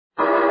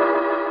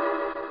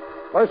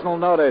Personal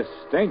notice.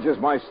 Danger's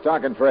my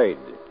stock and trade.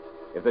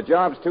 If the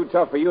job's too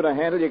tough for you to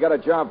handle, you got a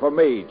job for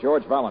me,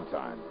 George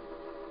Valentine.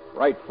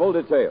 Write full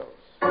details.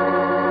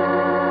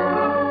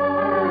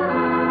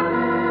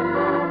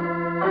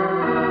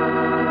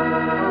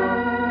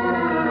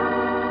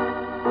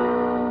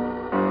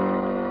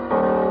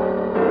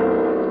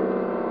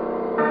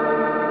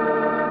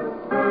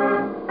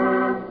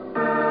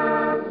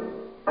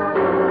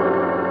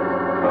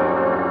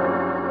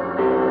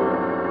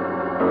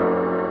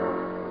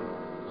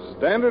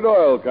 Standard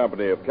Oil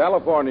Company of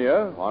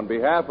California, on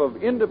behalf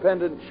of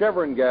independent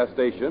Chevron gas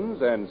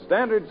stations and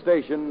Standard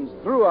stations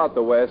throughout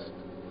the West,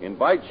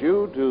 invites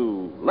you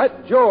to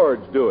Let George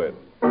Do It.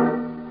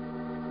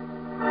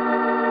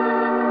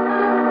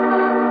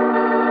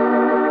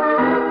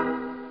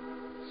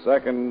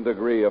 Second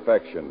Degree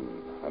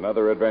Affection,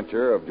 another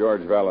adventure of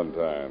George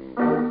Valentine.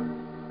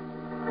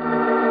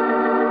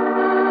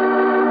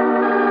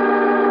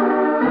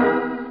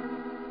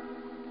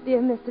 Dear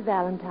Mr.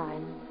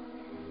 Valentine,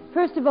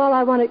 first of all,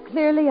 I want it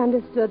clearly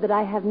understood that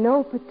I have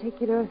no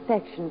particular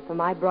affection for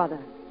my brother.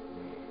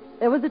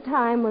 There was a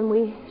time when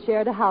we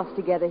shared a house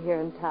together here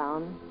in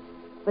town,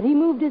 but he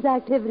moved his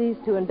activities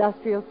to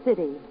Industrial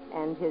City,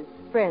 and his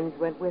friends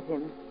went with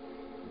him.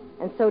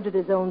 And so did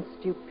his own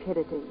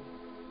stupidity.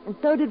 And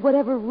so did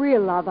whatever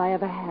real love I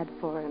ever had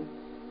for him.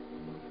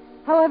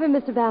 However,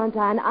 Mr.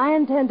 Valentine, I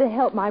intend to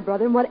help my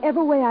brother in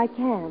whatever way I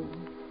can.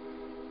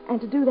 And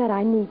to do that,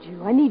 I need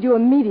you. I need you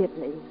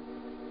immediately.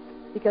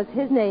 Because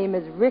his name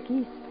is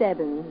Ricky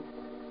Stebbins.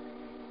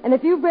 And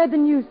if you've read the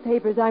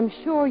newspapers, I'm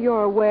sure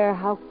you're aware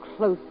how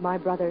close my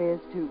brother is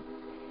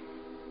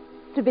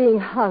to being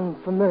hung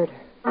for murder.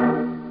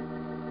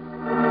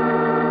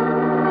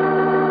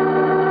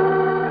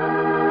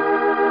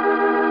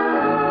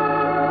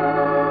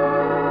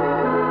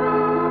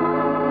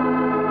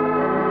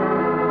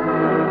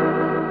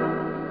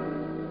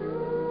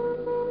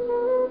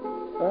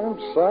 I'm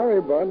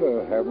sorry, Bud.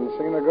 I haven't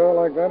seen a girl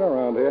like that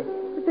around here.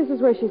 But this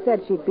is where she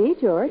said she'd be,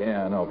 George.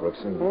 Yeah, I know,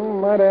 Brookson.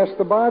 Might ask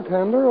the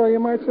bartender, or you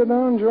might sit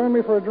down and join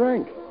me for a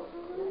drink.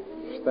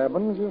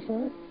 Stebbins, you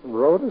say?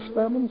 Rhoda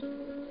Stebbins?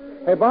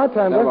 Hey,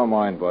 bartender. Never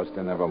mind,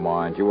 Buster, never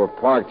mind. You were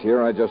parked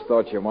here. I just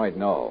thought you might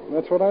know.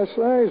 That's what I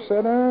say.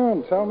 Sit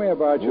down. Tell me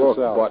about Look,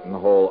 yourself.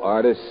 buttonhole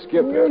artist,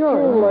 skip You it.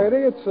 too,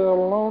 lady. It's a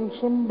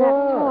lonesome That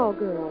bar. tall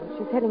girl.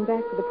 She's heading back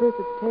to the Pruitt's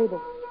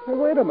table. Hey,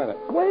 wait a minute.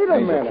 Wait a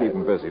Things will minute. keep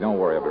him busy. Don't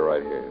worry, I'll be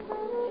right here.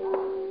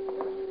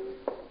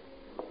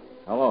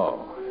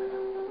 Hello.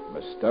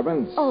 Miss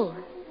Stebbins? Oh,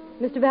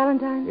 Mr.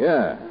 Valentine?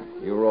 Yeah,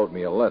 you wrote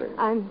me a letter.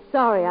 I'm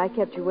sorry I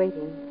kept you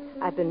waiting.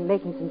 I've been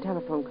making some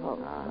telephone calls.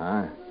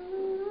 Uh-huh.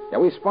 Yeah,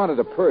 we spotted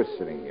a purse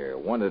sitting here.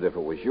 Wondered if it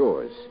was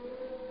yours.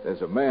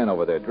 There's a man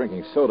over there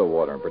drinking soda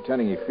water and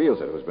pretending he feels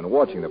it who's been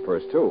watching the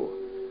purse, too.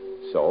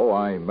 So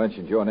I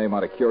mentioned your name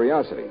out of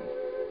curiosity.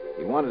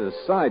 He wanted to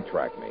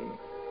sidetrack me.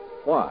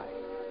 Why?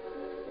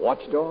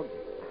 Watchdog?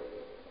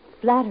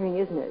 Flattering,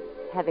 isn't it,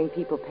 having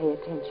people pay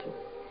attention?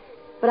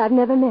 But I've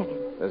never met him.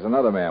 There's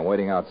another man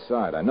waiting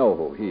outside. I know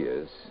who he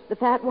is. The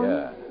fat one?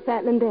 Yeah.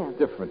 Fat Lindell?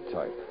 Different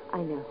type. I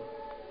know.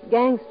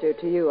 Gangster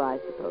to you, I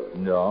suppose.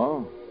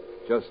 No.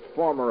 Just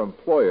former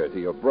employer to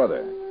your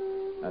brother.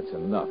 That's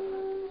enough.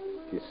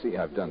 You see,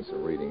 I've done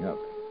some reading up.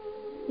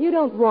 You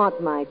don't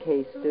want my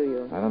case, do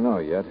you? I don't know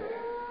yet.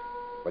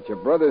 But your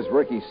brother's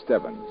Ricky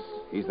Stebbins.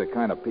 He's the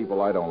kind of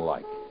people I don't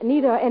like.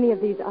 Neither are any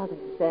of these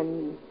others,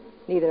 and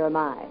neither am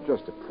I.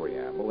 Just a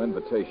preamble,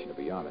 invitation to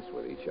be honest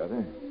with each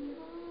other.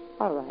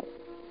 All right.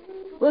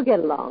 We'll get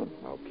along.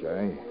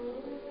 Okay.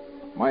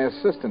 My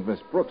assistant, Miss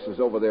Brooks, is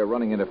over there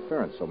running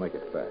interference, so make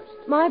it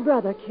fast. My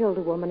brother killed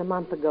a woman a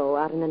month ago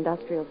out in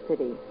Industrial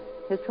City.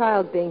 His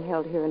trial's being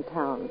held here in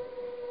town.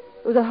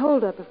 It was a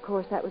holdup, of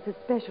course. That was his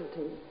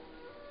specialty.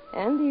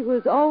 And he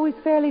was always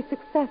fairly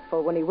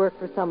successful when he worked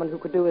for someone who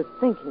could do his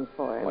thinking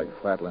for him.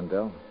 Like Fat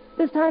Lindell?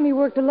 This time he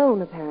worked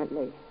alone,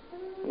 apparently.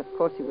 And, of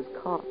course, he was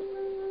caught.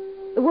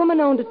 The woman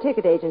owned a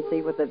ticket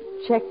agency with a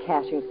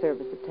check-cashing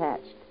service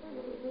attached.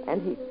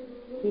 And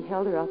he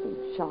held her up and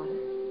shot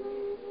her.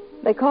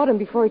 They caught him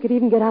before he could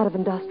even get out of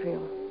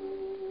Industrial.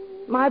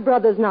 My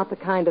brother's not the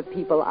kind of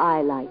people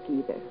I like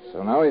either.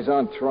 So now he's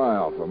on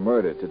trial for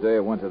murder. Today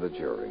it went to the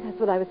jury. That's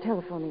what I was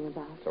telephoning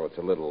about. So it's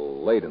a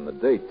little late in the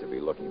date to be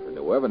looking for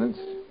new evidence.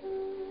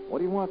 What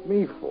do you want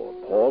me for,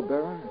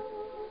 pallbearer?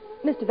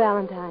 Mr.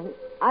 Valentine,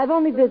 I've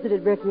only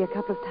visited Ricky a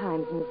couple of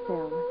times in the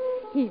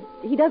cell.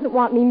 He doesn't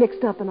want me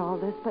mixed up in all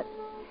this, but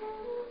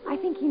I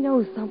think he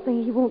knows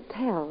something he won't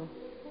tell.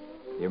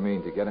 You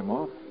mean to get him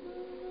off?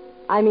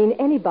 I mean,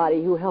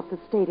 anybody who helped the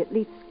state at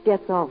least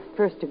gets off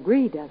first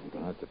degree, doesn't he?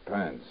 Well, it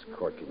depends.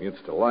 Court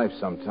commutes to life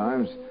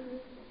sometimes.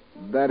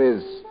 That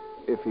is,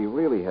 if he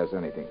really has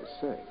anything to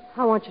say.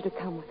 I want you to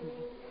come with me.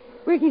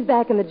 Ricky's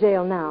back in the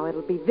jail now.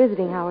 It'll be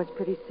visiting hours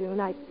pretty soon.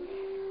 I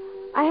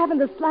haven't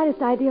the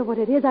slightest idea what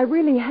it is. I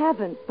really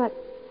haven't, but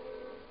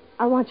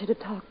I want you to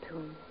talk to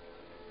him.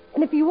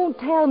 And if you won't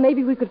tell,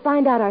 maybe we could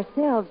find out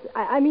ourselves.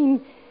 I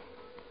mean,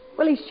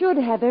 well, he should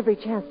have every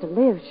chance to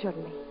live,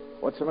 shouldn't he?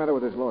 What's the matter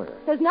with his lawyer?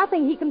 There's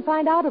nothing he can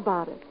find out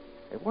about it.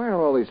 Hey, why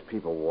are all these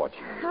people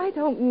watching? I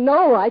don't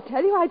know. I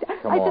tell you,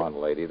 Come on,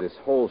 lady. This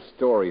whole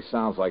story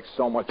sounds like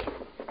so much...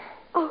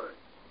 Oh,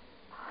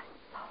 I'm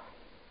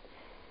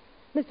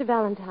sorry. Mr.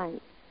 Valentine,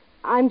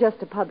 I'm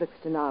just a public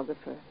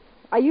stenographer.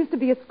 I used to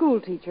be a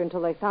school teacher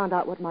until they found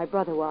out what my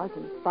brother was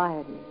and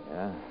fired me.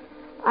 Yeah?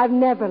 I've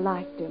never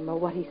liked him or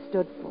what he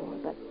stood for,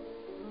 but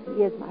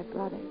he is my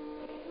brother.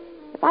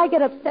 If I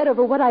get upset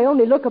over what I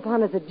only look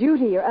upon as a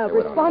duty or a Hey,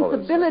 wait a minute, hold it a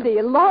responsibility, a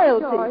second.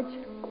 loyalty... George.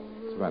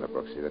 What's the matter,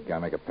 Brooksy? That guy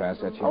make a pass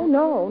at you? Oh,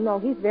 no,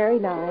 he's very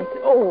nice.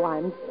 Oh,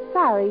 I'm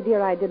sorry,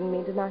 dear. I didn't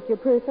mean to knock your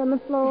purse on the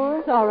floor.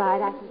 It's all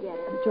right. I can get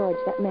it. George,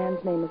 that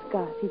man's name is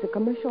Gus. He's a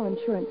commercial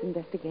insurance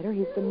investigator.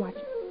 He's been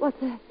watching... What's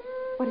that?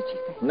 What did she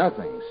say?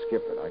 Nothing.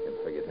 Skip it. I can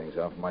figure things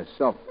out for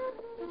myself.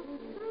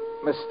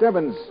 Miss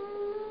Stebbins,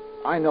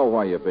 I know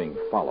why you're being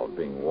followed,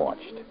 being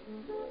watched.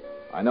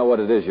 I know what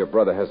it is your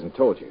brother hasn't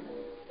told you.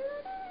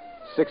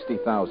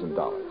 $60,000.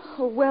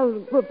 Oh,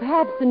 well,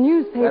 perhaps the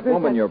newspapers... That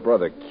woman your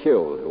brother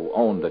killed who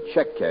owned a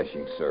check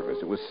cashing service.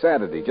 It was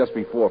Saturday, just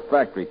before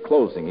factory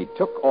closing. He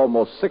took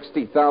almost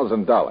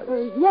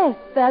 $60,000. Yes,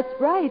 that's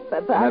right, but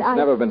And that's I...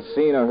 never been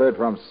seen or heard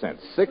from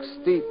since.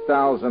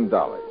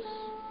 $60,000.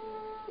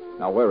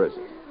 Now, where is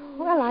it?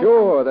 Well,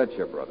 Sure, that's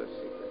your brother's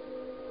secret.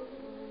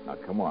 Now,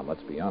 come on,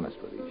 let's be honest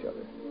with each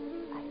other.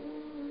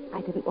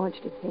 I didn't want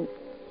you to think.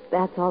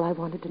 That's all I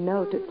wanted to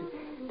know,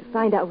 to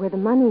find out where the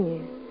money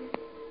is.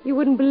 You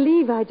wouldn't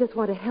believe I just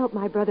want to help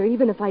my brother,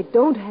 even if I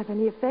don't have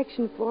any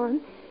affection for him.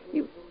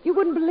 You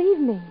wouldn't believe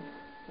me.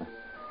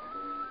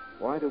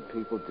 Why do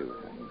people do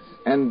things?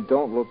 And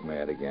don't look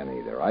mad again,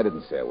 either. I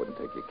didn't say I wouldn't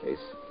take your case.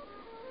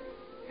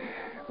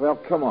 Well,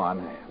 come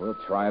on. We'll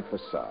try it for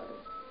size.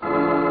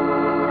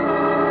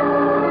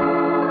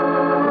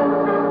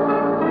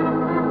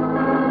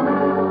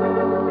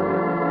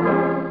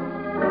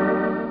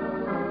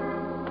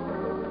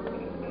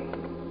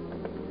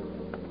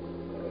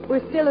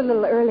 We're still a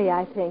little early,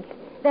 I think.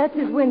 That's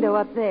his window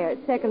up there,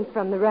 second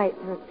from the right,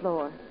 third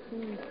floor.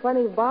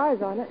 Plenty of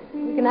bars on it.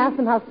 You can ask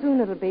them how soon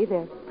it'll be.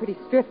 They're pretty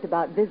strict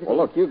about visiting. Well,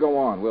 look, you go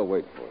on. We'll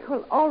wait for you.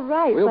 Well, all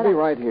right. We'll but be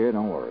right here.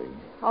 Don't worry.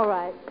 All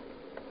right.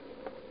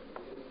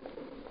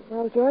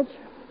 Well, George?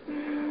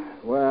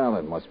 Well,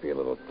 it must be a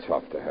little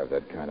tough to have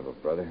that kind of a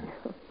brother.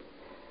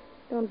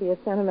 Don't be a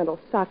sentimental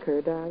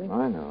sucker, darling.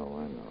 I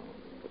know.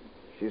 But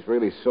she's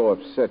really so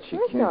upset she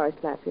I can't... saw her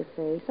slap your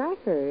face. I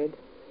heard.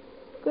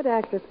 Good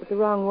actress with the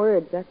wrong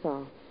words, that's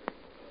all.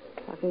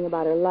 Talking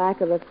about her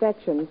lack of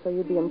affection, so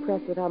you'd be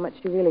impressed with how much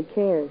she really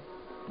cares.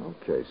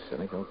 Okay,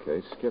 cynic.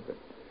 Okay, skip it.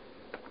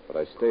 But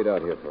I stayed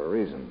out here for a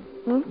reason.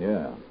 Hmm?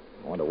 Yeah.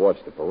 I want to watch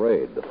the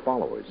parade, the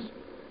followers.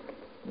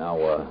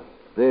 Now,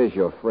 there's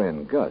your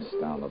friend Gus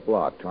down the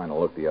block trying to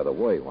look the other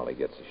way while he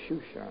gets his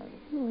shoe shined.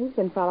 Oh, he's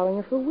been following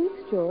her for weeks,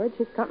 George.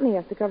 His company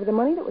has to cover the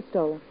money that was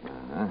stolen.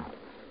 Uh-huh.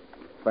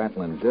 Fat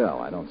Lindell,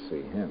 I don't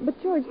see him. But,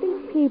 George,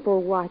 these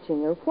people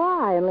watching her,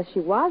 why? Unless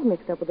she was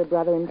mixed up with her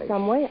brother in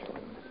some way.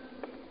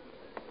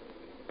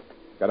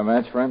 Got a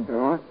match, friend?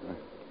 What?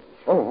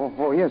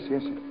 Oh, yes.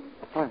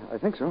 I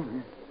think so.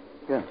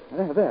 Yeah,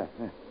 there.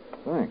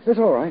 Thanks. It's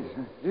all right.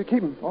 You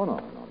keep him. Oh,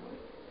 no.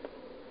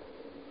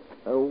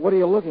 What are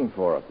you looking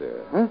for up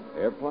there? Huh?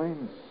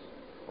 Airplanes?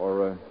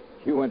 Or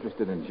you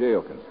interested in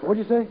jail construction?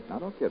 What'd you say? Now,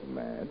 don't get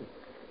mad.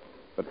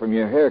 But from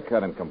your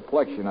haircut and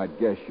complexion, I'd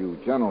guess you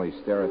generally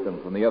stare at them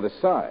from the other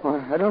side.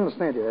 Oh, I don't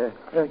understand you.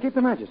 Keep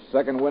the matches.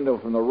 Second window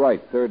from the right,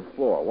 third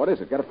floor. What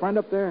is it? Got a friend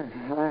up there?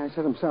 I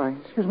said I'm sorry.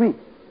 Excuse me.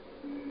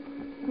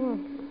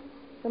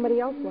 Somebody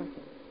else watching.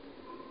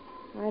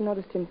 I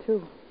noticed him,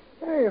 too.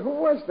 Hey, who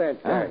was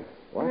that guy? Hey,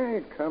 what? Hey,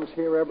 he comes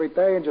here every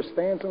day and just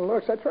stands and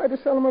looks. I tried to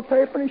sell him a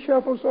paper and he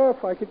shuffles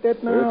off like he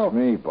did now. Search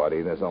me,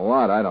 buddy. There's a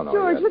lot I don't know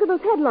George, yet. look at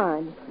those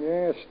headlines.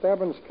 Yeah,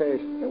 Stebbins case.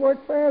 They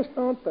work fast,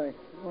 don't they?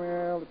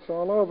 Well, it's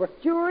all over.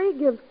 Jury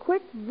gives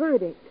quick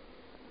verdict.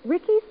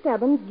 Ricky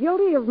Stebbins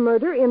guilty of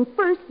murder in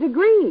first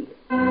degree.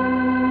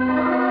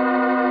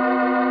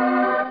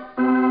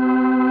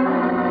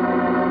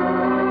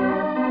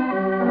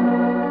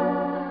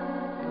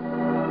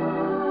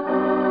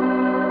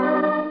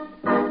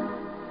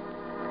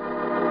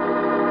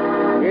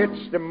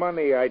 It's the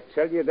money, I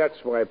tell you. That's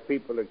why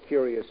people are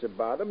curious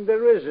about him.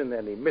 There isn't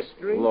any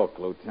mystery. Look,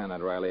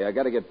 Lieutenant Riley, I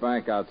got to get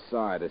back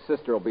outside. His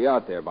sister will be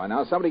out there by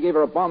now. Somebody gave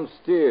her a bum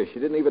steer. She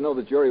didn't even know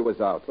the jury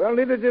was out. Well,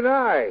 neither did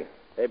I.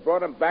 They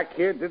brought him back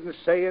here, didn't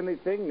say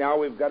anything. Now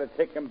we've got to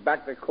take him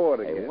back to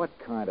court again. Hey, what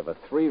kind of a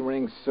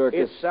three-ring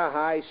circus? It's a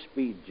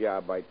high-speed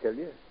job, I tell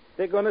you.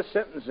 They're going to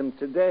sentence him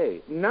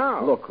today.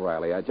 Now. Look,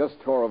 Riley, I just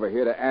tore over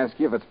here to ask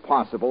you if it's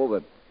possible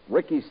that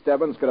Ricky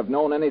Stebbins could have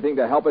known anything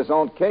to help his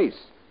own case.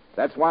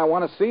 That's why I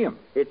want to see him.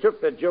 It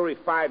took the jury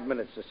 5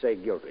 minutes to say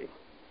guilty.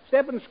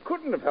 Stebbins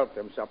couldn't have helped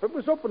himself. It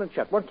was open and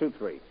shut. 1, 2,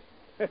 3.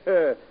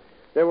 There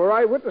were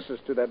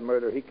eyewitnesses to that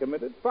murder he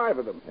committed. 5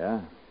 of them.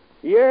 Yeah?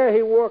 Yeah,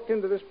 he walked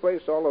into this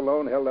place all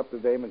alone, held up the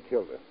dame, and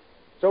killed her.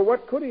 So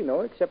what could he know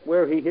except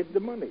where he hid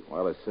the money?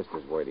 Well, his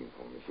sister's waiting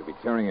for me. She'll be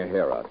tearing her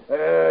hair out.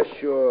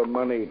 Sure,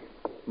 money.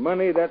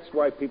 Money, that's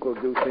why people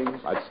do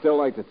things. I'd still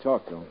like to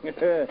talk to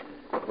him.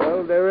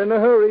 Well, they're in a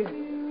hurry.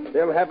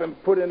 They'll have him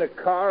put in a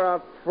car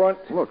out front.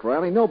 Look,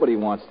 Riley, nobody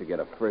wants to get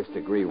a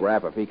first-degree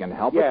rap if he can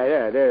help it.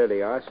 Yeah, there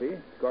they are, see?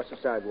 Across the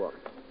sidewalk.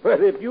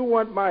 But if you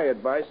want my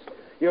advice,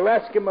 you'll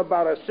ask him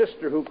about a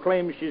sister who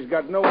claims she's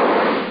got no...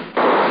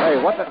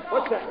 Hey, what the...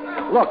 What's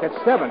that? Look, it's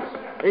Stebbins.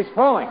 He's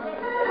falling.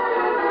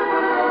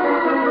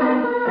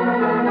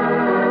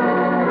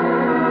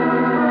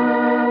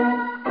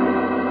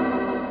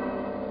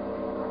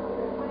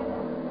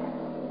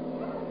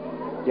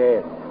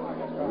 Dead.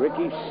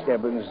 Ricky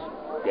Stebbins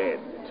dead.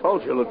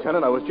 Told you,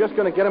 Lieutenant. I was just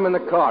going to get him in the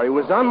car. He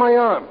was on my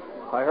arm.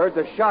 I heard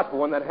the shot, but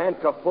when that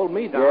handcuff pulled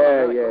me down...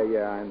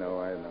 Yeah, I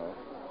know.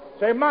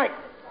 Say, Mike,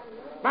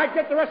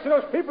 get the rest of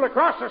those people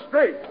across the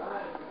street.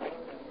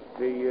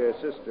 The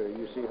sister,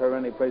 you see her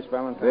anyplace,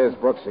 Valentine? There's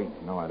Brooksy.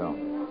 No, I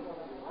don't.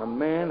 A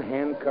man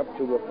handcuffed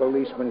to a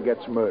policeman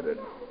gets murdered.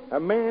 A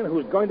man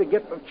who's going to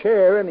get the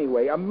chair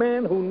anyway. A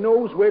man who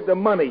knows where the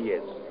money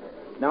is.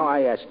 Now,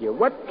 I ask you,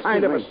 what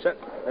kind of a...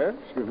 Huh?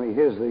 Excuse me,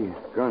 here's the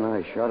gun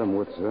I shot him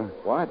with, sir.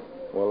 What?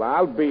 Well,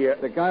 I'll be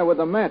The guy with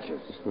the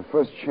matches. It's the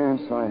first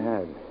chance I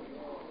had.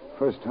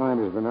 First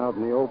time he's been out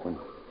in the open.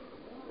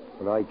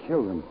 But I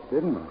killed him,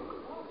 didn't I?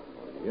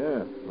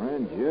 Yeah,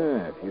 friend,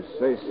 yeah. If you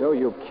say so,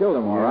 you killed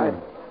him, all right.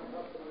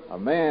 A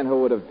man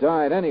who would have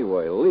died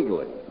anyway,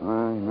 legally.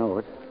 I know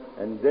it.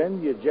 And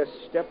then you just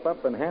step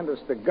up and hand us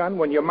the gun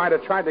when you might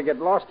have tried to get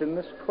lost in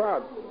this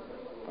crowd.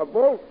 A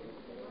bolt.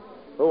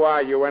 Who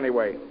are you,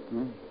 anyway?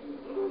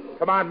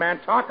 Come on, man.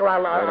 Talk or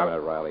I'll... Wait a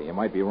minute, Riley. You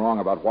might be wrong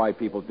about why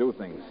people do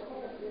things.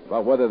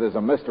 About whether there's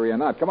a mystery or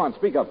not. Come on,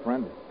 speak up,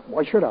 friend.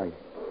 Why should I?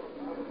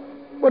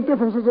 What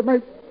difference does it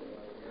make?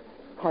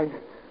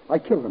 I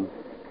killed him.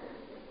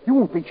 You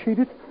won't be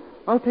cheated.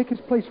 I'll take his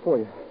place for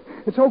you.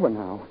 It's over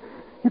now.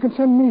 You can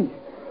send me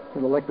to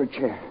the electric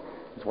chair.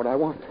 That's what I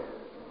want.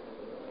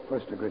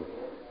 First degree.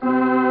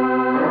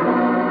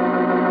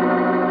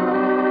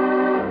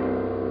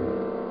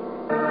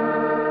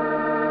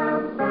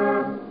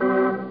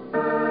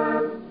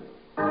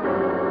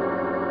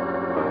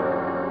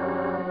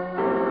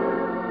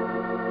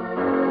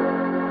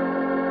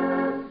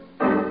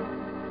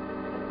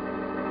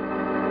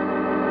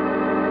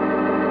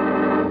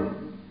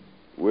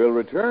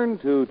 Return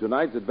to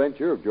tonight's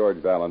adventure of George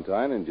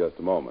Valentine in just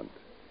a moment.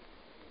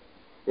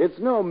 It's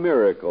no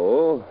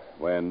miracle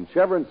when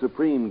Chevron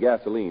Supreme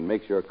gasoline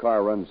makes your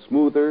car run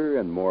smoother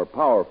and more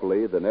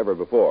powerfully than ever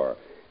before.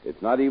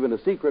 It's not even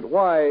a secret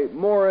why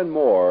more and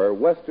more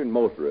Western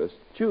motorists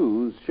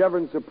choose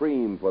Chevron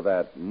Supreme for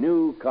that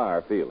new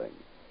car feeling.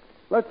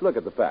 Let's look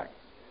at the facts.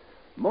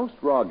 Most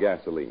raw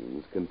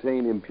gasolines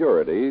contain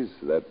impurities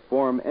that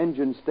form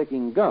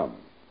engine-sticking gum.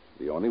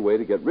 The only way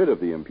to get rid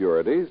of the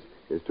impurities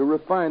is to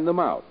refine them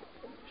out.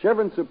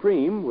 Chevron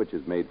Supreme, which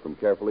is made from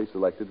carefully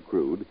selected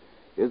crude,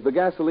 is the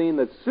gasoline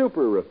that's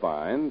super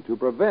refined to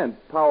prevent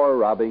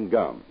power-robbing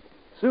gum.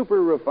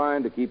 Super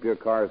refined to keep your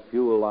car's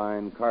fuel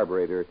line,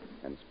 carburetor,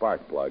 and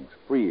spark plugs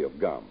free of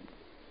gum.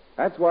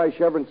 That's why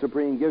Chevron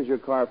Supreme gives your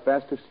car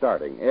faster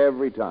starting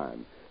every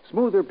time,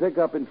 smoother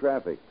pickup in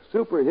traffic,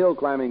 super hill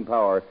climbing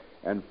power,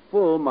 and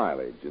full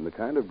mileage in the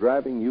kind of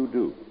driving you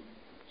do.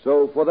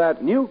 So for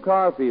that new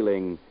car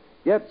feeling,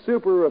 get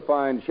super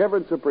refined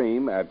Chevron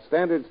Supreme at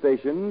standard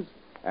stations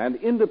and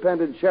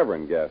independent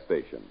Chevron gas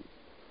stations.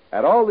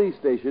 At all these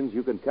stations,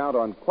 you can count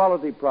on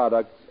quality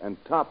products and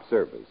top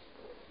service.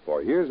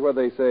 For here's where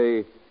they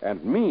say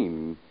and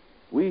mean,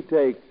 we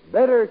take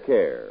better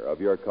care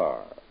of your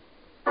car.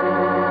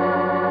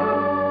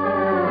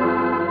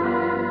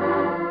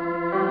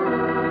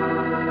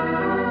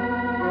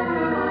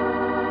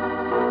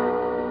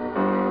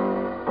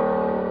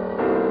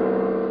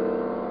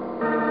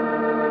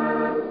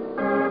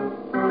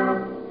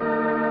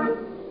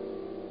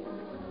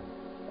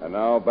 And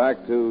now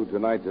back to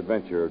tonight's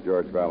adventure of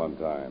George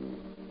Valentine.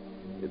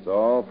 It's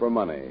all for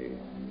money,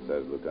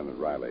 says Lieutenant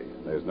Riley.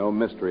 There's no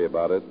mystery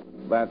about it.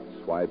 That's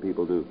why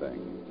people do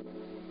things.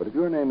 But if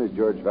your name is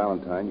George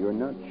Valentine, you're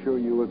not sure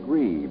you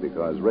agree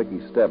because Ricky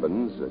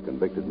Stebbins, a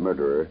convicted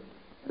murderer,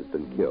 has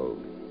been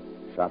killed.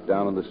 Shot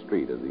down in the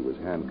street as he was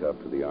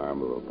handcuffed to the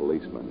arm of a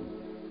policeman.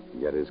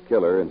 Yet his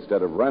killer,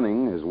 instead of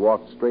running, has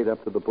walked straight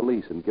up to the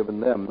police and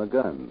given them the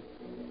gun.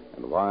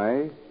 And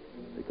why?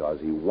 Because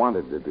he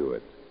wanted to do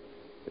it.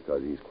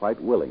 Because he's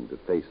quite willing to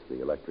face the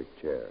electric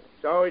chair.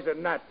 So he's a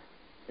nut.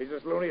 He's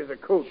as loony as a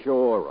coot.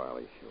 Sure,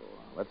 Riley, sure.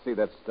 Let's see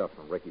that stuff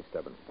from Ricky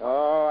Stebbins.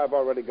 Oh, I've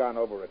already gone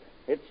over it.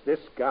 It's this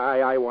guy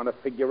I want to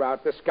figure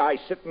out. This guy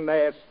sitting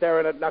there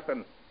staring at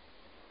nothing.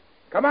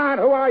 Come on,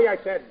 who are you, I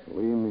said?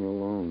 Leave me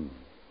alone.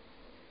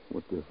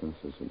 What difference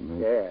does it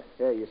make?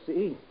 Yeah, you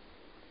see?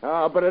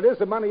 Oh, but it is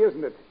the money,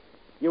 isn't it?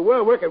 You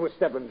were working with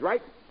Stebbins,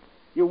 right?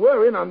 You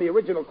were in on the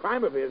original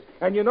crime of his,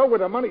 and you know where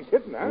the money's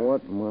hidden, huh?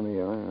 What money?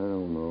 I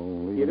don't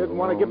know. Leave You didn't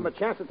want to give him a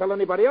chance to tell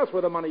anybody else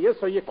where the money is,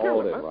 so you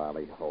killed him, huh?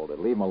 Riley, hold it.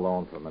 Leave him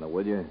alone for a minute,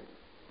 will you?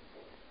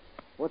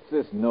 What's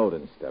this note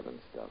in Stebbins'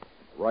 stuff?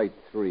 Right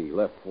 3,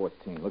 left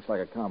 14. Looks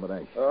like a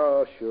combination.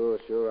 Oh, sure.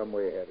 I'm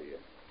way ahead of you.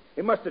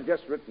 He must have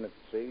just written it,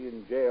 see,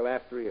 in jail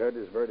after he heard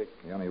his verdict.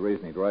 The only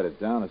reason he'd write it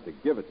down is to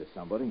give it to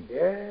somebody.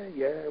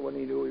 Yeah, when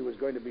he knew he was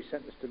going to be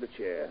sentenced to the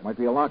chair. Might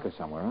be a locker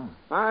somewhere,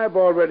 huh? I've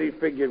already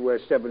figured where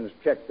Stebbins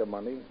checked the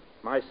money.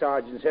 My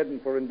sergeant's heading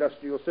for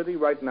Industrial City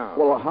right now.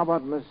 Well, how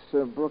about Miss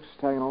Brooks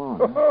tagging along?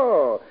 Huh?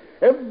 Oh,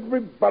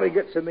 everybody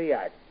gets in the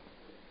act.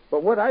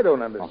 But what I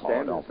don't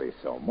understand don't be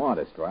so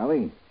modest,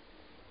 Riley.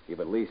 You've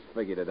at least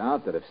figured it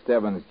out that if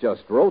Stebbins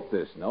just wrote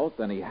this note,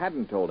 then he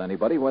hadn't told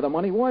anybody where the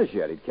money was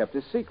yet. He'd kept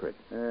his secret.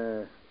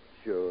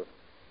 Sure.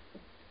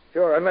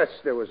 Sure, unless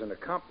there was an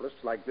accomplice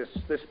like this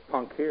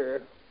punk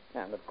here,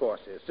 and, of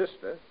course, his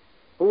sister.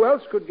 Who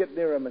else could get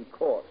near him in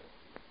court?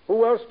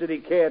 Who else did he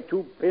care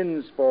 2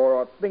 pins for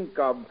or think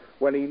of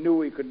when he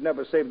knew he could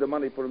never save the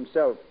money for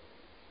himself?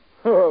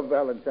 Oh,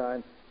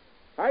 Valentine,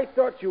 I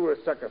thought you were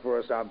a sucker for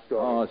a sob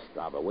story. Oh,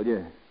 stop it, will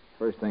you?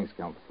 First things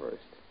come first.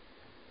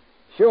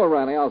 Sure,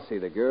 Riley, I'll see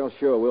the girl.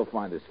 Sure, we'll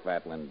find this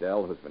fat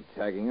Lindell who's been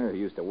tagging her, who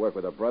used to work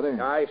with her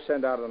brother. I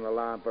sent out an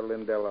alarm for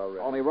Lindell already.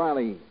 Only,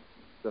 Riley,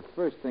 the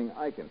first thing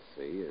I can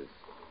see is...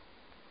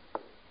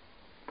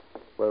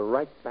 We're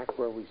right back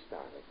where we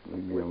started.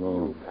 Leave me with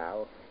alone. You,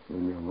 pal.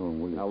 Leave me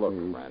alone, will you, Now, look,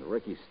 please? friend,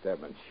 Ricky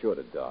Stebbins should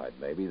have died,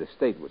 maybe. The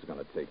state was going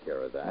to take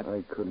care of that.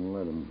 I couldn't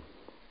let him.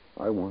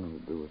 I wanted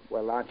to do it.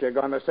 Well, aren't you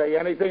going to say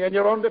anything in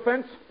your own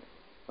defense?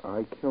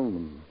 I killed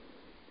him.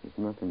 There's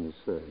nothing to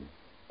say.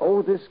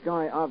 Oh, this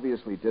guy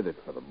obviously did it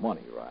for the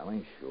money,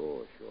 Riley.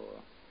 Sure.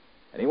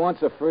 And he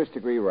wants a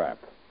first-degree rap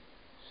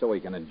so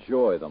he can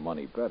enjoy the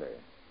money better.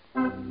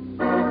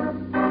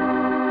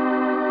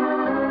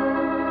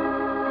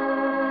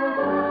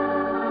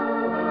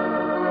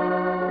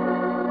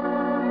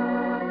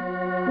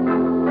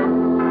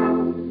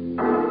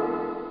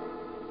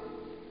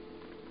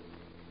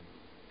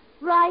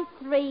 Right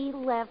 3,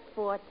 left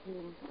 14.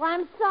 Well,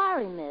 I'm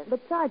sorry, miss.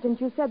 But,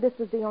 Sergeant, you said this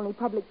was the only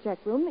public check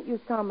room that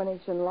used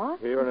combination lock.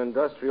 Here in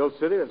Industrial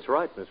City, that's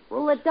right, Miss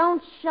Brooks. Well, it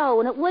don't show,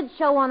 and it would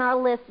show on our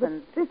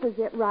listings. This is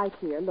it right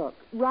here. Look,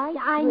 right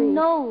I 3.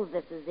 know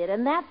this is it,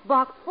 and that's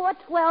box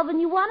 412,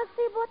 and you want to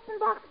see what's in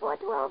box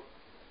 412?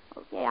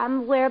 Okay,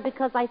 I'm aware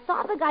because I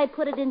saw the guy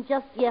put it in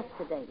just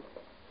yesterday.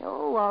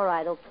 Oh, all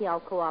right, okay,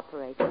 I'll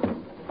cooperate.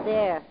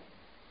 There.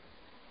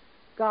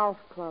 Golf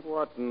club.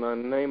 What in the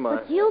name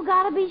of... But you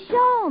gotta be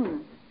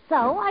shown. So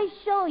I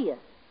show you.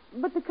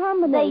 But the They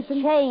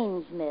combination...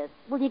 changed, miss.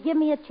 Will you give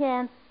me a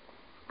chance?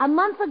 A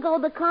month ago,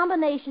 the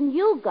combination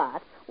you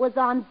got was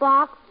on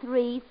box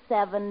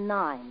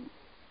 379.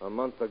 A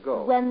month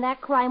ago. When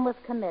that crime was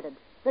committed.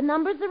 The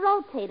numbers are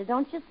rotated,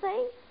 don't you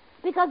see?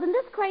 Because in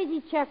this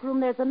crazy check room,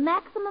 there's a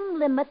maximum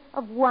limit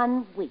of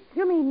 1 week.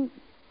 You mean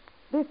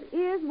this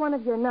is one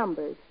of your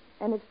numbers,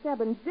 and if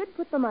Stebbins did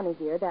put the money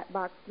here, that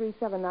box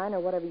 379 or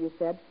whatever you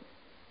said,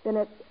 then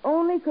it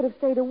only could have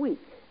stayed a week.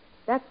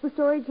 That's the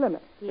storage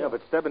limit. Yeah,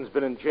 but Stebbins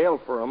been in jail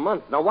for a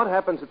month. Now, what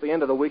happens at the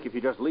end of the week if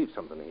you just leave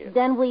something here?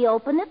 Then we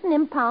open it and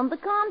impound the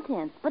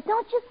contents. But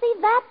don't you see,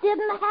 that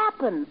didn't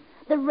happen.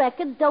 The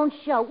records don't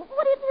show. What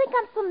do you think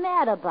I'm so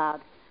mad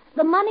about?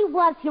 The money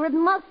was here. It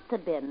must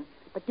have been.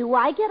 But do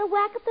I get a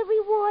whack at the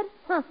reward?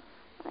 Huh.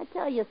 I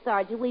tell you,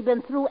 Sergeant, we've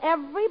been through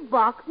every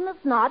box and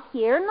it's not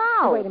here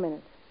now. Oh, wait a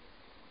minute.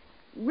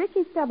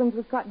 Ricky Stebbins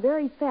was caught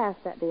very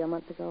fast that day a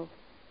month ago.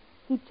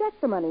 He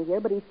checked the money here,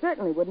 but he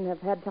certainly wouldn't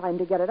have had time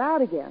to get it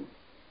out again.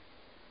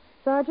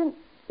 Sergeant,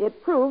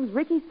 it proves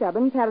Ricky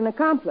Stebbins had an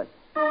accomplice.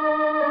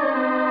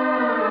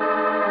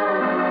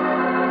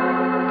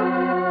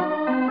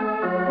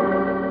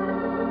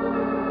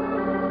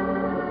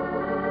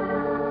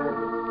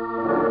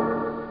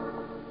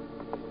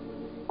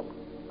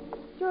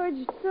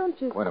 George,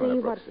 don't you Wait a see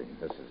minute, what... Brooksy.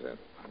 This is it.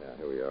 Yeah,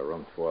 here we are,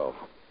 room 12.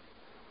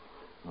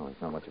 Oh,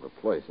 it's not much of a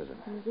place, is it?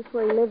 Is this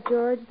where you live,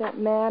 George? That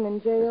man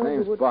in jail? His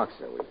name's who would...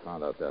 Boxer. We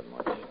found out that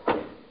much.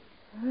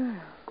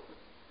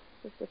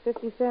 Just a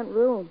 50-cent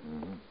room.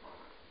 Mm-hmm.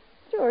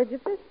 George,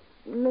 if this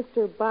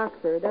Mr.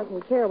 Boxer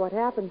doesn't care what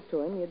happens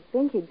to him, you'd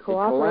think he'd He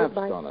cooperate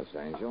collapsed on us,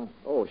 Angel.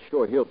 Oh,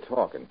 sure, he'll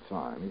talk in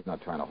time. He's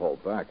not trying to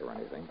hold back or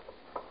anything.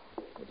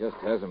 He just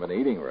hasn't been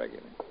eating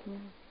regularly.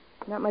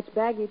 Not much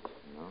baggage.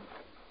 No.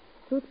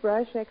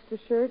 Toothbrush, extra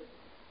shirt.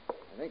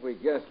 I think we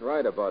guessed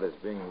right about his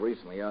being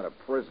recently out of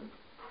prison.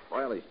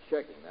 Riley's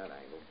checking that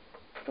angle.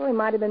 Well, he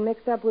might have been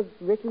mixed up with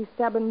Ricky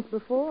Stebbins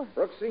before.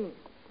 Brooksy,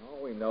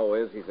 all we know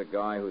is he's a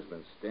guy who's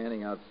been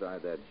standing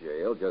outside that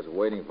jail just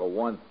waiting for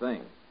one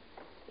thing.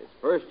 His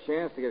first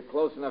chance to get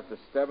close enough to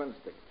Stebbins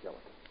to kill him.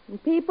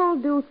 And people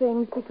do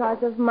things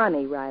because of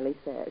money, Riley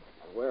says.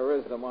 Where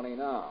is the money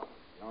now?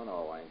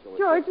 No, Angel.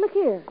 George, look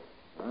here.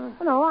 Huh?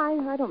 Oh, no,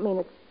 I don't mean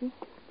it.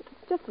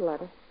 It's just a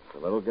letter. The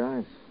little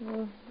guys?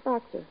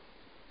 Boxer.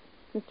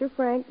 Mr.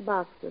 Frank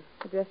Boxer,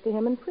 addressed to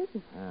him in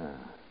prison.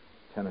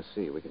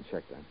 Tennessee. We can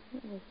check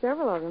that. There's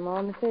several of them all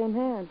in the same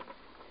hand.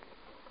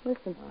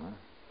 Listen. Uh-huh.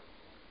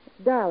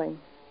 Darling,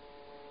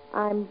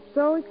 I'm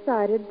so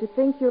excited to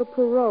think your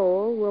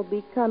parole will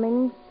be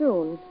coming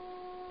soon.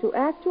 To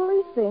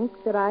actually think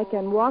that I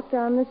can walk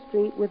down the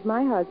street with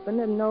my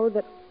husband and know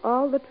that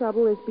all the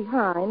trouble is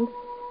behind,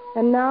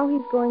 and now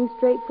he's going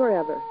straight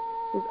forever.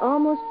 is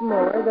almost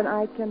more than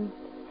I can...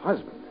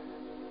 Husband?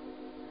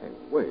 Hey,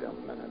 wait a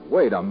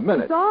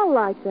minute. It's all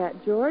like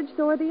that, George.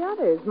 So are the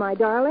others. My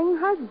darling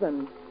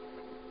husband.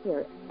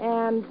 Here.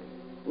 And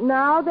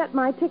now that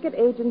my ticket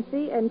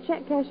agency and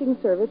check cashing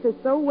service is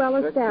so well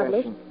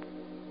established...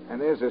 And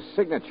there's a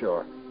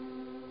signature.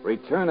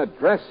 Return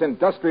address,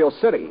 Industrial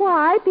City.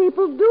 Why,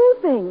 people do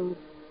things.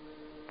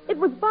 It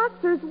was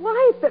Boxer's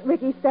wife that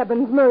Ricky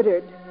Stebbins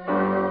murdered.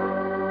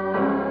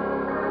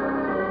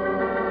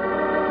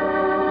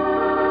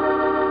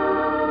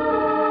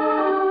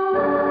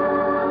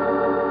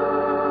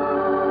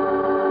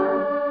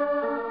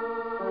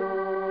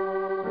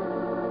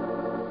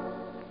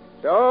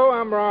 So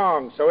I'm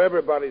wrong. So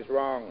everybody's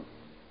wrong.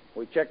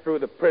 We checked through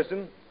the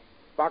prison.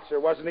 Boxer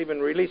wasn't even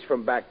released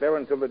from back there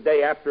until the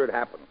day after it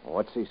happened.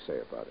 What's he say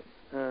about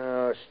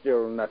it?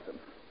 Still nothing.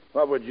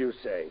 What would you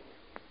say?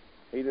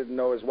 He didn't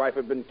know his wife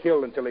had been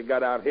killed until he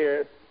got out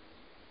here.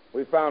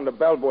 We found a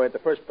bellboy at the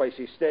first place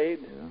he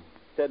stayed. Yeah.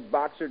 Said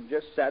Boxer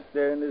just sat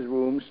there in his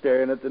room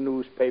staring at the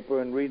newspaper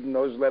and reading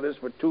those letters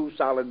for 2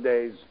 solid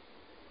days.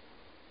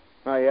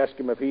 I asked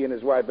him if he and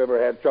his wife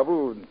ever had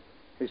trouble, and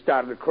he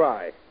started to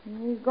cry.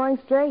 He's going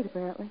straight,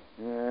 apparently.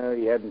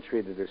 He hadn't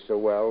treated her so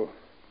well.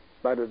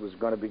 But it was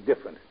going to be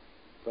different.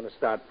 Going to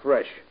start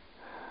fresh.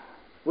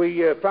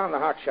 We found the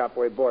hock shop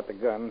where he bought the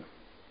gun.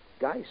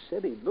 Guy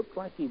said he looked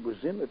like he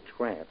was in a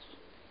trance.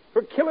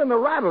 For killing the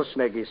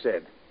rattlesnake, he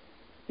said.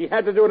 He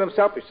had to do it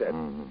himself, he said.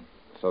 Mm-hmm.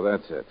 So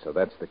that's it. So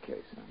that's the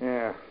case. Huh?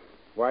 Yeah.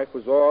 Wife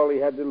was all he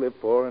had to live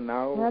for, and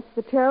now... That's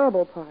the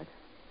terrible part.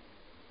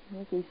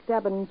 Ricky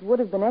Stebbins would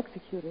have been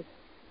executed.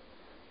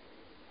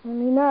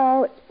 Only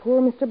now it's poor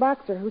Mr.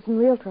 Boxer who's in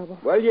real trouble.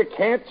 Well, you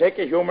can't take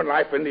a human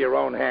life into your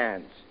own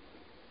hands.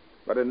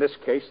 But in this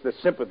case, the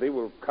sympathy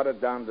will cut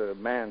it down to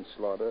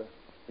manslaughter.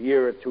 A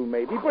year or 2,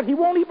 maybe. But he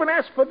won't even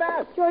ask for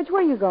that. George,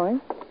 where are you going?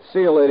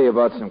 See a lady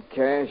about some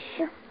cash.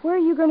 Where are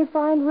you going to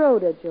find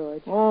Rhoda,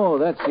 George? Oh,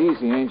 that's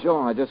easy, Angel.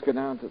 I just go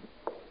down to...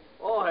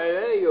 Oh, hey,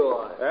 there you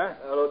are. Huh?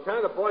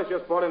 Lieutenant, the boys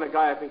just brought in a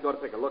guy I think you ought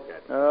to take a look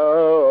at.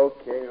 Oh,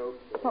 okay.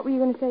 What were you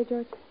going to say,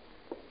 George?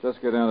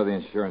 Just go down to the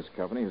insurance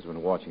company who's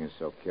been watching us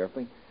so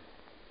carefully.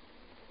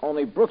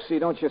 Only, Brooksy,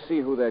 don't you see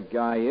who that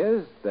guy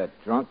is? That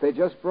drunk they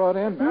just brought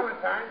in?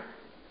 Valentine,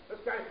 this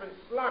guy's been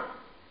slugged.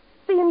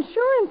 The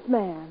insurance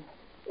man.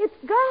 It's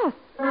Gus.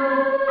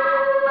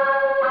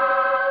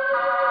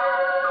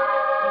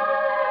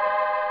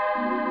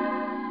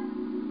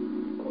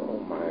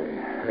 Oh, my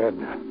head.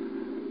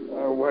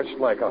 I watched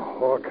like a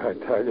hawk, I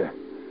tell you.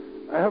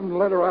 I haven't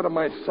let her out of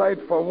my sight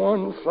for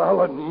 1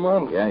 solid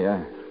month.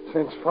 Yeah.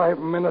 Since 5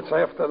 minutes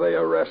after they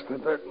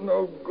arrested that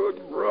no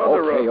good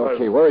brother of hers.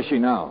 Okay. Where is she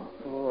now?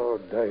 Oh,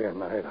 day and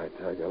night, I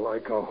tell you.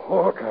 Like a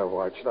hawk I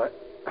watched. I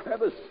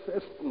had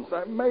assistance.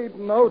 I made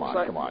notes.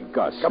 Come on,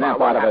 Gus. Come Snap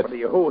on, out of it. To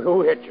you?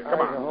 Who hit you? Come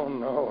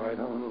on. I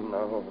don't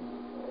know.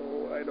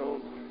 Oh, I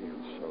don't feel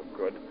so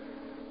good.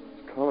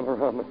 It's coming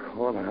around the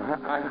corner.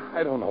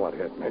 I don't know what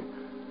hit me.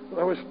 But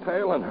I was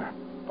tailing her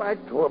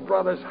back to her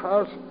brother's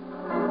house.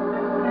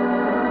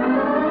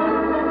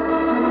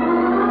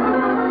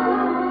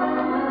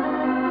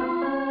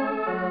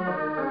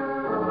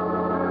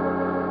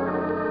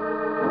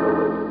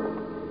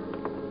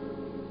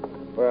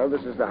 Well,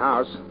 this is the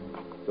house.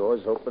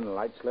 Doors open,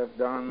 lights left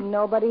on.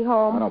 Nobody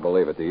home. I don't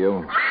believe it, do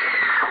you?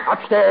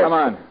 Upstairs. Come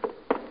on.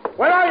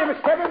 Where are you, Miss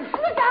Stebbins?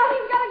 Look out,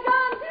 he's got a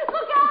gun!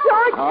 Look out!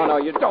 George! Oh, no,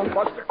 you don't,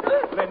 Buster.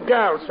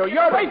 Lindell, so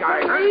you're the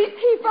guy, huh?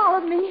 He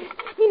followed me.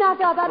 He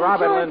knocked out that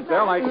Drop it, insurance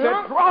Lindell. I man.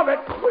 said drop it.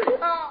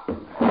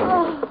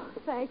 Oh,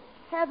 thank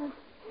heaven.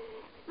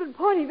 He's been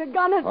pointing the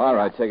gun at me. All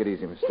right, take it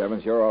easy, Miss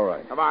Stebbins. You're all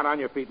right. Come on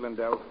your feet,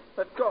 Lindell.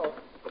 Let go.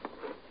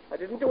 I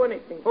didn't do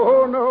anything.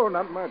 Oh, no,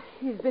 not much.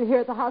 He's been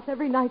here at the house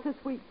every night this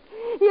week.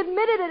 He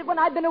admitted it when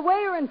I've been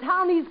away or in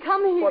town. He's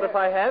come here. What if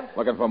I have?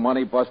 Looking for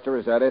money, Buster?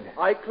 Is that it?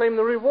 I claim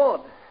the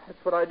reward.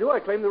 That's what I do. I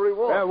claim the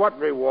reward. What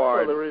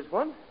reward? Well, there is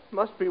one.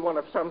 Must be one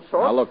of some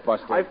sort. Now, look,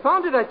 Buster. I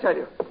found it, I tell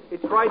you.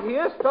 It's right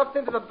here, stuffed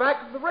into the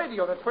back of the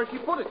radio. That's where she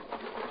put it.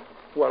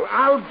 Well,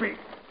 I'll be...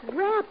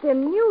 Wrapped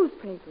in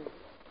newspapers.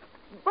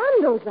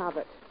 Bundles of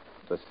it.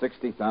 The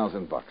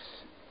 $60,000.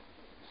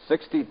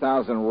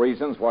 60,000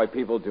 reasons why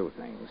people do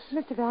things.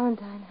 Mr.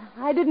 Valentine,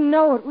 I didn't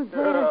know it was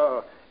there.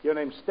 Oh, your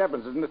name's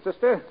Stebbins, isn't it,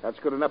 sister? That's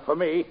good enough for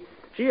me.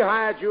 She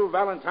hired you,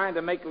 Valentine,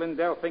 to make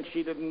Lindell think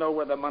she didn't know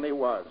where the money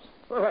was.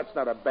 Well, that's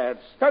not a bad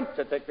stunt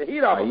to take the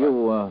heat off Are of her.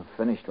 you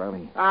finished,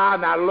 Riley?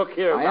 Now, look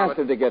here, I asked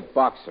him to get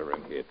Boxer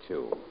in here,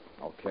 too.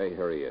 Okay,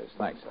 here he is.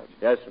 Thanks, Sergeant.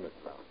 Yes, Mr.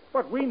 Valentine.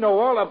 But we know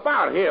all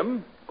about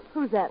him.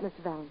 Who's that,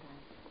 Mr. Valentine?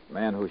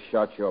 Man who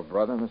shot your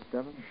brother, Miss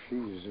Stebbins?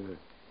 She's,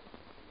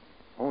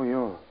 Oh,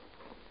 yeah.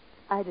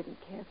 I didn't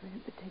care for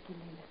him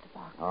particularly, Mr.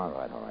 Boxer. All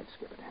right,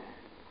 skip it.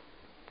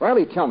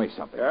 Riley, tell me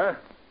something. Yeah?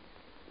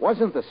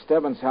 Wasn't the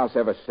Stebbins house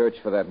ever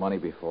searched for that money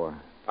before?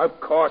 Of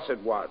course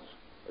it was.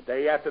 The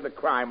day after the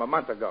crime, a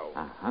month ago.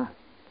 Uh-huh.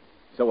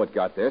 So it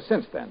got there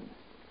since then.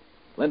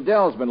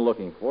 Lindell's been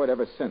looking for it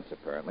ever since,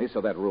 apparently,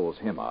 so that rules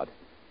him out.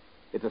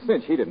 It's a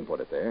cinch he didn't put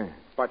it there.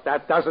 But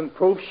that doesn't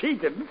prove she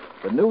didn't.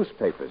 The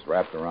newspapers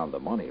wrapped around the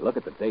money. Look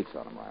at the dates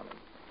on them, Riley.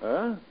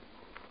 Huh?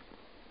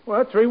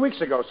 Well, 3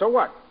 weeks ago. So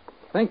what?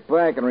 Think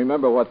back and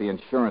remember what the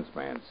insurance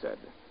man said.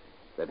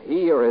 That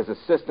he or his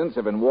assistants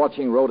have been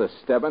watching Rhoda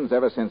Stebbins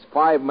ever since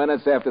 5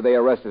 minutes after they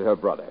arrested her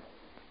brother.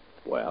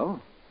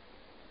 Well,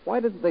 why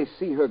didn't they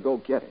see her go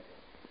get it?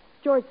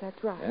 George,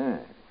 that's right. Yeah.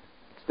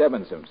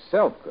 Stebbins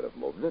himself could have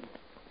moved it.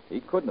 He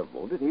couldn't have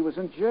moved it. He was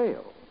in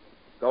jail.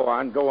 Go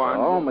on.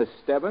 Oh, Miss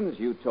Stebbins,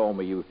 you told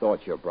me you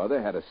thought your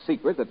brother had a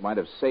secret that might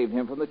have saved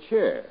him from the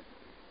chair.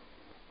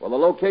 Well, the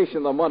location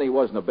of the money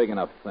wasn't a big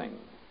enough thing.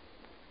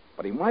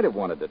 But he might have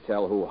wanted to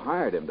tell who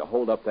hired him to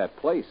hold up that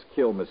place,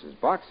 kill Mrs.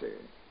 Boxer.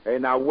 Hey,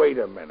 now, wait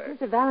a minute.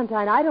 Mr.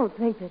 Valentine, I don't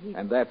think that he...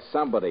 And that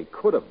somebody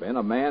could have been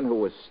a man who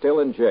was still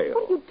in jail.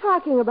 What are you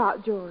talking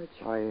about, George?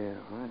 I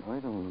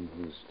don't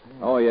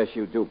understand. Oh, yes,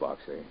 you do,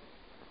 Boxer.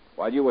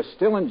 While you were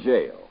still in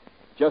jail,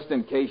 just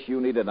in case you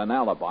needed an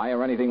alibi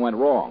or anything went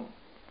wrong.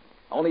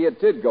 Only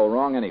it did go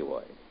wrong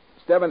anyway.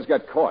 Stebbins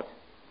got caught.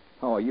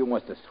 Oh, you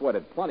must have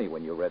sweated plenty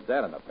when you read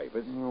that in the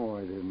papers. No,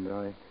 I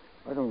didn't.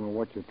 I don't know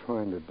what you're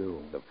trying to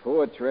do. The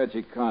poor,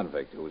 tragic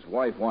convict whose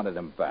wife wanted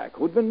him back,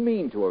 who'd been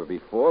mean to her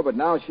before, but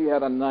now she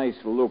had a nice,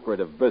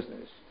 lucrative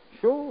business.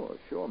 Sure,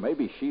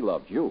 maybe she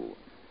loved you.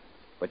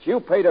 But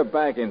you paid her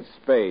back in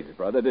spades,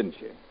 brother,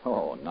 didn't you?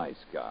 Oh, nice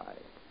guy.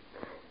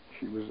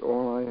 She was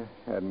all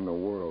I had in the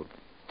world.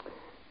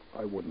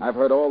 I wouldn't... I've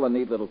heard all the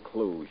neat little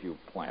clues you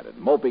planted.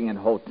 Moping in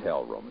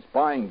hotel rooms,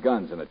 buying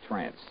guns in a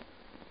trance.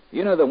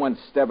 You know that when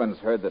Stebbins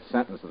heard the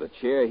sentence of the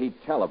chair,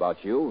 he'd tell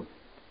about you.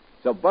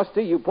 So,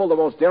 Busty, you pulled the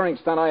most daring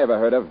stunt I ever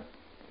heard of.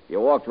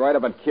 You walked right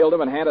up and killed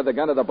him and handed the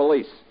gun to the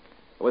police.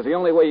 It was the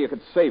only way you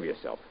could save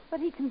yourself. But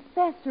he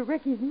confessed to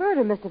Ricky's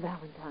murder, Mr.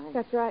 Valentine.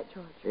 That's right,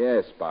 George.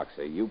 Yes,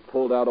 Boxer, you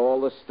pulled out all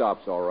the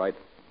stops, all right.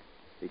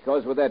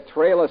 Because with that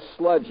trail of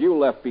sludge you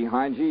left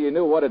behind you, you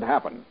knew what had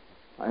happened.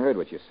 I heard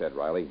what you said,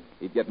 Riley.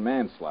 He'd get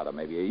manslaughter,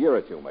 maybe a year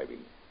or two, maybe.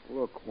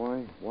 Look,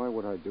 why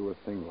would I do a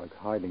thing like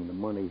hiding the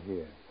money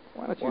here?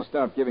 Why don't you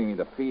stop giving me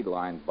the feed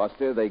line,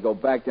 Buster? They go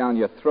back down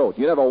your throat.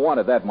 You never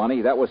wanted that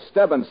money. That was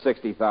Stebbins'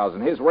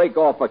 $60,000, his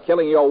rake-off for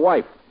killing your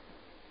wife.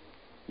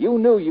 You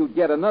knew you'd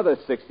get another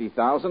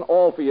 $60,000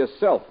 all for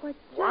yourself. But,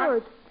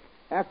 George...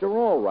 After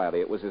all, Riley,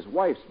 it was his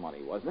wife's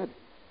money, wasn't it?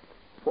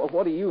 Well,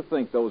 what do you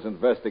think those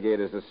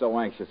investigators are so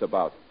anxious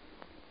about?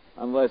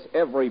 Unless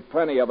every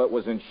penny of it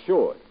was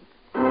insured.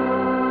 You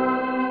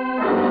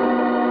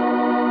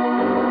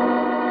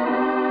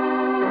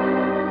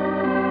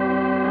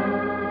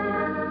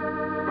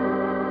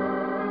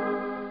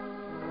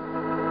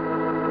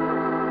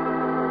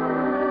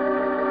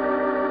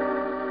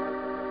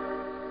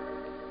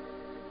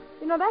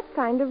know, that's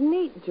kind of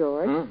neat,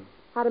 George.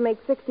 How to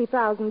make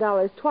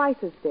 $60,000 twice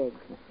as big.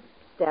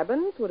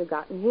 Stebbins would have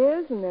gotten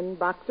his, and then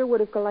Boxer would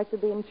have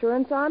collected the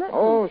insurance on it.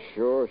 Oh,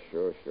 sure,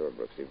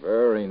 Brooksy.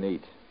 Very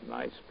neat.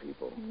 Nice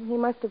people. He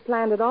must have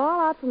planned it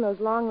all out from those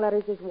long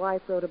letters his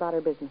wife wrote about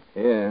her business.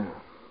 Yeah,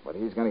 but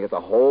he's going to get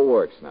the whole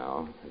works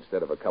now,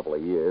 instead of a couple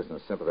of years and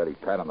a sympathetic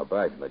pat on the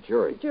back from the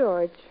jury.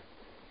 George,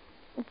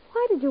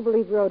 why did you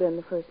believe Rhoda in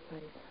the first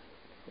place?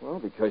 Well,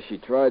 because she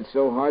tried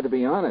so hard to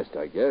be honest,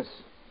 I guess.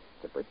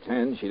 To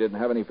pretend she didn't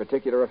have any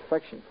particular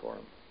affection for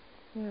him.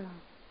 Yeah.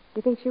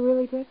 You think she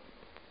really did?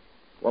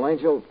 Well,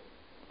 Angel,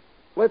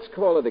 let's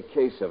call it a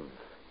case of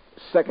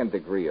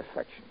second-degree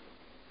affection.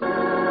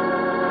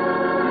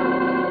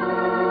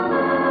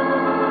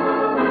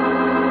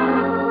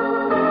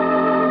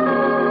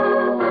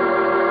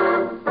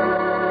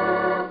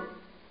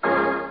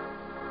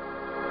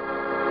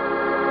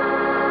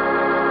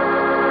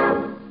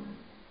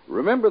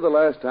 Remember the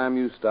last time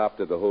you stopped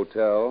at the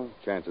hotel?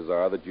 Chances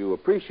are that you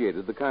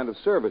appreciated the kind of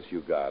service you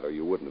got, or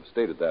you wouldn't have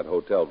stayed at that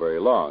hotel very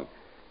long.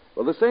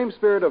 Well, the same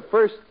spirit of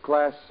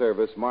first-class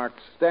service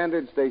marks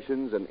standard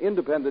stations and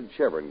independent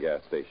Chevron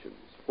gas stations.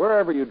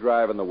 Wherever you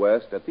drive in the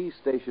West, at these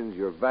stations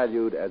you're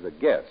valued as a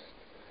guest,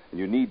 and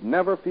you need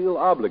never feel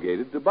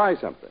obligated to buy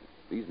something.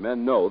 These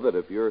men know that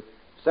if you're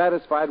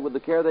satisfied with the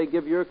care they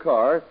give your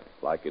car,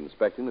 like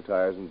inspecting the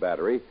tires and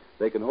battery,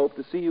 they can hope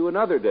to see you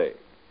another day.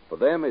 For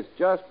them, it's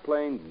just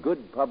plain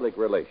good public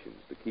relations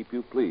to keep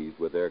you pleased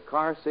with their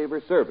car-saver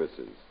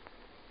services.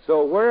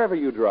 So wherever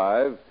you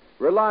drive,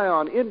 rely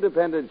on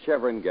independent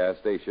Chevron gas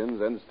stations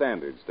and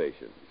standard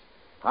stations.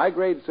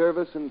 High-grade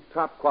service and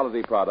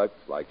top-quality products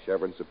like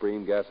Chevron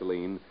Supreme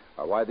Gasoline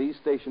are why these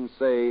stations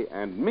say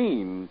and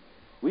mean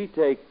we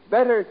take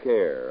better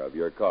care of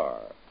your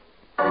car.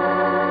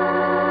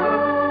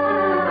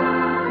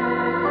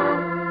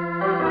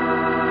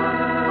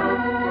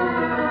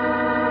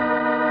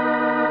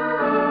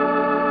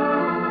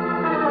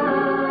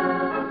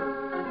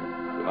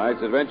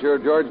 Tonight's adventure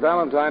of George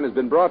Valentine has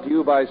been brought to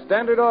you by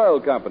Standard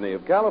Oil Company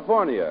of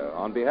California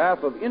on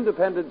behalf of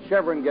independent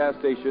Chevron gas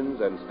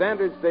stations and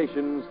standard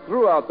stations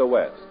throughout the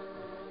West.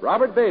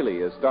 Robert Bailey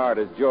is starred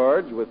as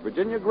George with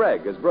Virginia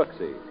Gregg as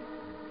Brooksy.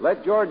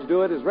 Let George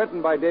Do It is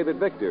written by David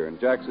Victor and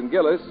Jackson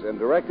Gillis and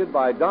directed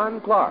by Don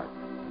Clark.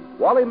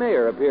 Wally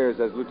Mayer appears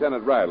as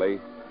Lieutenant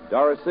Riley.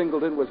 Doris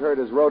Singleton was heard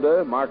as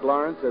Rhoda, Mark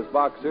Lawrence as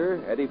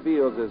Boxer, Eddie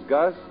Fields as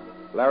Gus,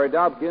 Larry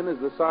Dobkin as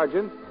the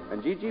Sergeant,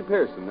 and Gigi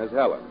Pearson as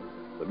Helen.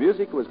 The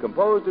music was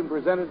composed and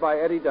presented by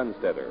Eddie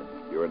Dunstetter.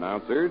 Your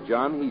announcer,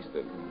 John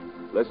Heaston.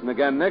 Listen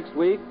again next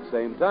week,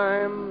 same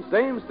time,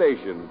 same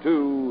station,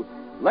 to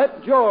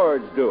Let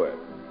George Do It.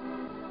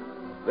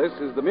 This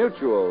is the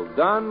Mutual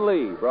Don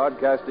Lee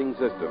Broadcasting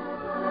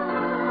System.